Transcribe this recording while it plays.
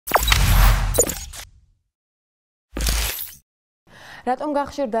Რატომ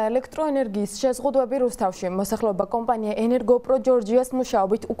გახშირდა ელექტროენერგიის შეზღუდვები რუსთავში? მოსახლეობა კომპანია ენერგოპრო ჯორჯიას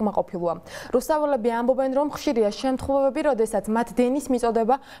მუშაობით უკმაყოფილოა. რუსთაველები ამბობენ, რომ ხშირია შემთხვევები, როდესაც მათ დენის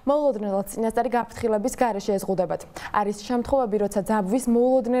მიწოდება მოულოდნელად წინასწარი გაფრთხილების გარეშე ეზღუდებათ. არის შემთხვევები, როცა ძაბვის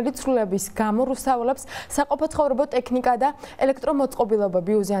მოულოდნელი ცვლილების გამო რუსთაველებს საყოფაცხოვრებო ტექნიკა და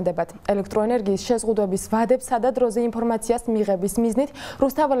ელექტრომოწყობილობები უზიანდებათ. ელექტროენერგიის შეზღუდვების ვადებსა და დროზე ინფორმაციას მიღების მიზნით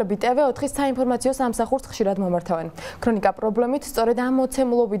რუსთაველები TV4-ის საინფორმაციო სამსახურს ხშირად მომართავენ. ქრონიკა პრობლემით სწორედ ამ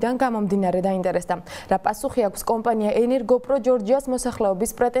მოცემულობიდან გამომდინარე დაინტერესდა. რა პასუხი აქვს კომპანია ენერგოპრო ჯორჯიას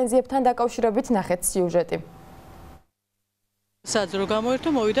მოსახლეობის პრეტენზიებთან დაკავშირებით, ნახეთ სიუჟეტი. საძრო გამოერთო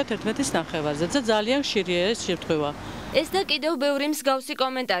მოვიდა 11-ის ნახევარზე და ძალიან ხშირია ეს შემთხვევა. ეს და კიდევ ბევრი მსგავსი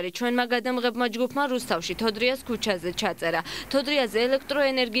კომენტარი ჩვენმა გადამღებმა ჯგუფმა რუსთავში თოდრიას ქუჩაზე ჩაწერა. თოდრიაზე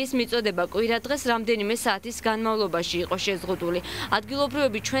ელექტროენერგიის მიწოდება კვირადღეს რამდენიმე საათის განმავლობაში იყო შეზღუდული.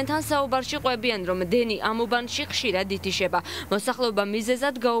 ადგილობრივები ჩვენთან საუბარში ყვებიან, რომ დენი ამ უბანში ხშირად ითიშება. მოსახლეობა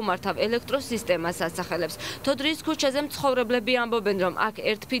მიზეზად გაუმართავ ელექტროსისტემას ასახელებს. თოდრიის ქუჩაზე მცხოვრებლები ამბობენ, რომ აქ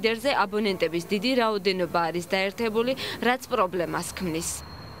ერთ ფიდერზე აბონენტების დიდი რაოდენობა არის დაერთებული, რაც პრობლემას ქმნის.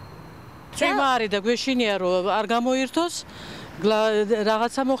 Ჩვენმა არის და გვეშინია რომ არ გამოირთოს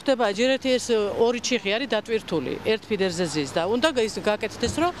რაღაცა მოხდება ჯერეთი ეს ორი ჩიხი არის დატვირთული ერთ ფიდერზე ზის და უნდა ის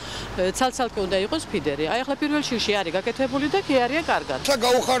გაკეთდეს რომ ცალ-ცალკე უნდა იყოს ფიდერი. აი ახლა პირველ ჩიხში არის გაკეთებული და კი არიან კარგად. ცა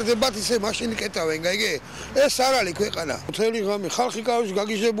გაუხარდებათ ისე მაშინი კეტავენ, გაიგე? ეს არ არის ქვეყანა. მთელი ღამე ხალხი კავშირი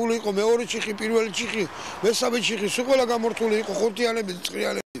გაგიჟებული იყო, მეორე ჩიხი, პირველი ჩიხი, მესამე ჩიხი, სულ ყველა გამორთული იყო ხუთიანები,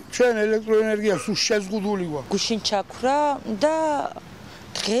 წრიალები. ჩვენ ელექტროენერგია სულ შეზღუდული ვარ. გუშინ ჩაქრა და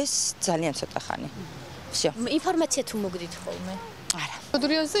დღეს ძალიან ცოტა ხანი. всё. ინფორმაცია თუ მოგდით ხოლმე? არა.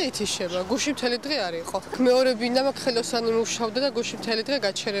 თოდრიაზე ითიშება. გუში მთელი დღე არ იყო. მეორე ბინა მაგ ხელოსანი მუშაობდა და გუში მთელი დღე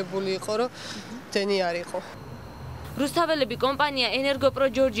გაჩერებული იყო, რომ დენი არ იყო. რუსთაველები კომპანია ენერგოპრო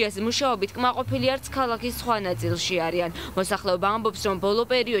ჯორჯიას მუშაობით კმაყოფილი არც ქალაქის სხვა ნაწილში არიან. მოსახლეობა ამბობს, რომ ბოლო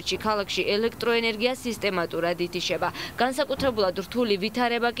პერიოდში ქალაქში ელექტროენერგია სისტემატურად ითიშება. განსაკუთრებულად რთული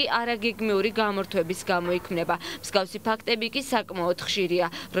ვითარება კი არაგეგმიური გამორთვების გამო იქმნება. მსგავსი ფაქტები კი საკმაოდ ხშირია,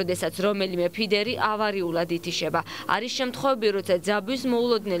 როდესაც რომელიმე ფიდერი ავარიულად ითიშება. არის შემთხვევები, როცა ძაბვის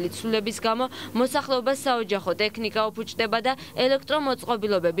მოულოდნელი ცვლილების გამო მოსახლეობას საოჯახო ტექნიკა უფუჭდება და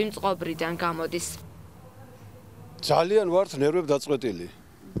ელექტრომოწყობილობები მწყობრიდან გამოდის. ძალიან ვართ ნერვებ დაწყვეტილი.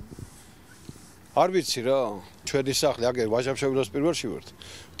 არ ვიცი რა, ჩვენი სახლი აგერ ვაჟამშეულოს პირველში ვართ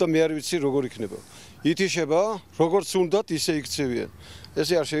და მე არ ვიცი როგორ იქნება. ითიშება, როგორც უნდათ ისე იქცევიან.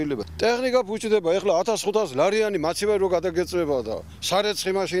 ესე არ შეიძლება. ტექნიკა ფუჭდება, ეხლა 1500 ლარიანი მაცივე რო გადაგეწვება და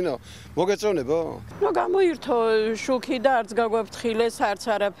სარეცხი მაშინა მოგეწონება? გამოირთო შუქი და არც გაგვაფრთხილეს, არც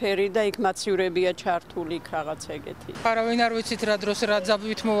არაფერი და იქ მაცივრებია ჩართული იქ რაღაც ეგეთი. არავინ არ ვიცით რა დროს რა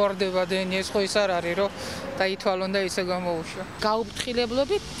ძაბვით მოვარდება დენი, ეს ხო ის არ არის რომ დაითვალონ და ისე გამოუშვა.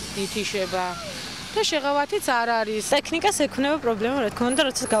 გაუფრთხილებლობით ითიშება. და შეღავათიც არ არის. ტექნიკას ექნება პრობლემა, რა თქმა უნდა,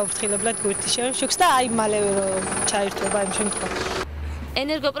 როცა გაუფრთხილებლად გვირთიშება შუქს და აი მალე ჩაირთვება იმ შემთხვევაში.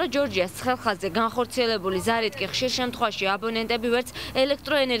 ენერგოპრო ჯორჯიას ცხელხაზზე განხორციელებული ზარით კი ხშირ შემთხვევაში აბონენტები ვერც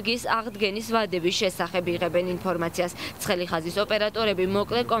ელექტროენერგიის აღდგენის ვადების შესახებ იღებენ ინფორმაციას. ცხელი ხაზის ოპერატორები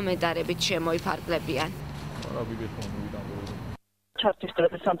მოკლე კომენტარებით შემოიფარგლებიან. ჩართვის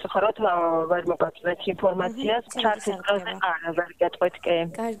დროზე სამწუხაროდ ვერ მოგაწვეთ ინფორმაციას. ჩართვის დროზე ვერ გეტყვით კი.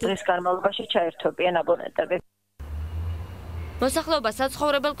 დღის განმავლობაში ჩაერთვებიან აბონენტები. მოსახლეობა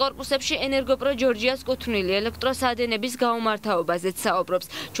საცხოვრებელ კორპუსებში ენერგოპრო ჯორჯიას კუთვნილი ელექტროსადენების გაუმართავობაზეც საუბრობს.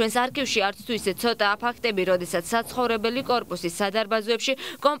 ჩვენს არქივში არც თუ ისე ცოტაა ფაქტები, როდესაც საცხოვრებელი კორპუსის სადარბაზოებში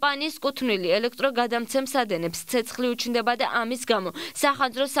კომპანიის კუთვნილი ელექტროგადამცემ სადენებს ცეცხლი უჩნდება და ამის გამო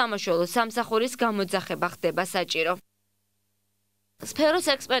სახანძრო სამაშველო სამსახურის გამოძახება ხდება საჭირო. სფეროს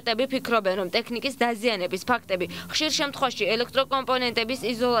ექსპერტები ფიქრობენ, რომ ტექნიკის დაზიანების ფაქტები ხშირ შემთხვევაში ელექტროკომპონენტების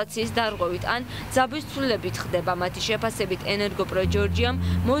იზოლაციის დარღვევით ან ძაბვის ცვლილებით ხდება. მათი შეფასებით ენერგოპრო ჯორჯიამ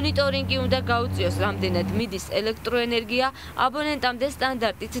მონიტორინგი უნდა გაუწიოს, რამდენად მიდის ელექტროენერგია აბონენტამდე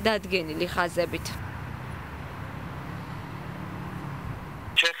სტანდარტით დადგენილი ხაზებით.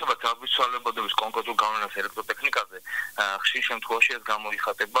 შეიძლება ძაბვის ცვალებადობის კონკრეტულ გავლენას ელექტროტექნიკაზე ხშირ შემთხვევაში ეს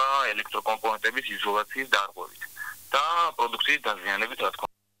გამოიხატება ელექტროკომპონენტების იზოლაციის დარღვევით. და პროდუქციის დაზიანებით რა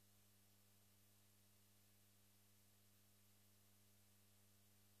თქმა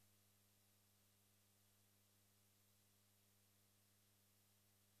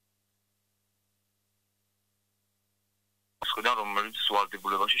უნდა. რომელიც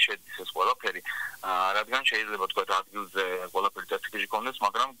ვალდებულებაში შედის ეს ყველაფერი, რადგან შეიძლება თქვა ადგილზე ყველაფერი დაწესებული იქონდეს,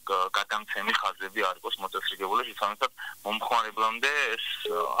 მაგრამ გადამცემი ხაზები არ იყოს მოწესრიგებული, შესაბამისად მომხმარებლამდე ეს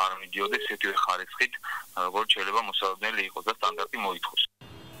არ მიდიოდეს ისეთივე ხარისხით, როგორც შეიძლება მოსალოდნელი იყოს და სტანდარტი მოითხოვს.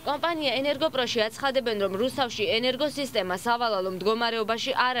 კომპანია ენერგოპროში აცხადებენ, რომ რუსთავში ენერგოსისტემა სავალალო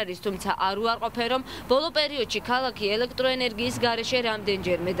მდგომარეობაში არ არის, თუმცა არ უარყოფენ, რომ ბოლო პერიოდში ქალაქი ელექტროენერგიის გარეშე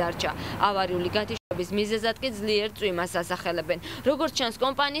რამდენჯერმე დარჩა. ავარიული გათიშვების მიზეზად კი ძლიერ წვიმას ასახელებენ. როგორც ჩანს,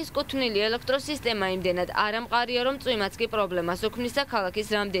 კომპანიის კუთვნილი ელექტროსისტემა იმდენად არ ამყარია, რომ წვიმაც კი პრობლემას უქმნის და ქალაქის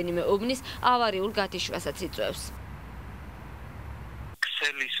რამდენიმე უბნის ავარიულ გათიშვასაც იწვევს.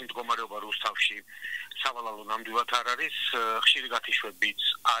 ქსელის მდგომარეობა რუსთავში სავალალო ნამდვილად არ არის, ხშირი გათიშვებიც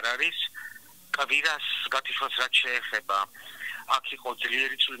არ არის. კვირას გათიშვას რაც შეეხება, აქ იყო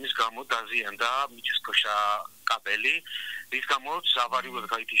ძლიერი წვიმის გამო დაზიანდა მიწისქვეშა კაბელი, რის გამოც ავარიულად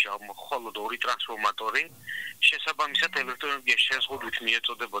გაითიშა მხოლოდ 2 ტრანსფორმატორი. შესაბამისად ელექტროენერგიის შეზღუდვით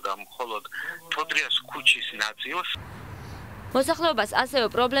მიეწოდებოდა მხოლოდ თოდრიას ქუჩის ნაწილს. მოსახლეობას ასევე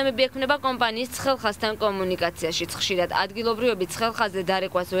პრობლემები ექმნება კომპანიის ცხელხასთან კომუნიკაციაში. ხშირად ადგილობრივები ცხელხაზზე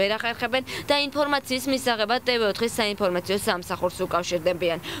დარეკვას ვერ ახერხებენ და ინფორმაციის მისაღებად TV4-ის საინფორმაციო სამსახურს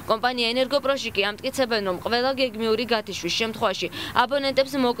უკავშირდებიან. კომპანია ენერგოპროში კი ამტკიცებენ, რომ ყველა გეგმიური გათიშვის შემთხვევაში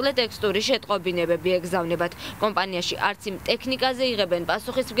აბონენტებს მოკლე ტექსტური შეტყობინებები ეგზავნებათ. კომპანიაში არც იმ ტექნიკაზე იღებენ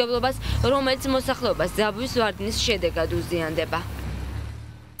პასუხისმგებლობას, რომელიც მოსახლეობას ძაბვის ვარდნის შედეგად უზიანდება.